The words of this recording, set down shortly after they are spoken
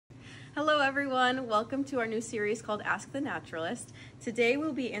Hello everyone, welcome to our new series called Ask the Naturalist. Today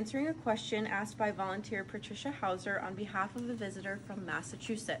we'll be answering a question asked by volunteer Patricia Hauser on behalf of a visitor from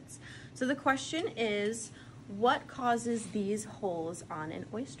Massachusetts. So the question is, what causes these holes on an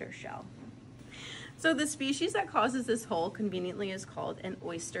oyster shell? So the species that causes this hole conveniently is called an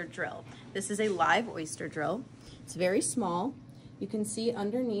oyster drill. This is a live oyster drill. It's very small. You can see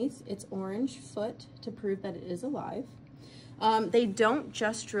underneath its orange foot to prove that it is alive. They don't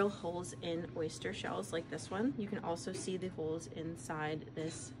just drill holes in oyster shells like this one. You can also see the holes inside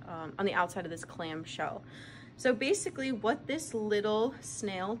this, on the outside of this clam shell. So basically what this little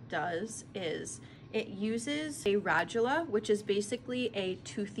snail does is it uses a radula, which is basically a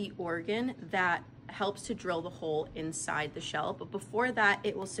toothy organ that helps to drill the hole inside the shell. But before that,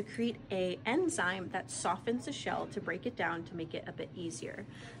 it will secrete an enzyme that softens the shell to break it down to make it a bit easier.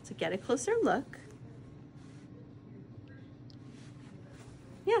 So get a closer look.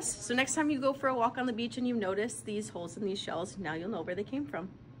 Yes, so next time you go for a walk on the beach and you notice these holes in these shells, now you'll know where they came from.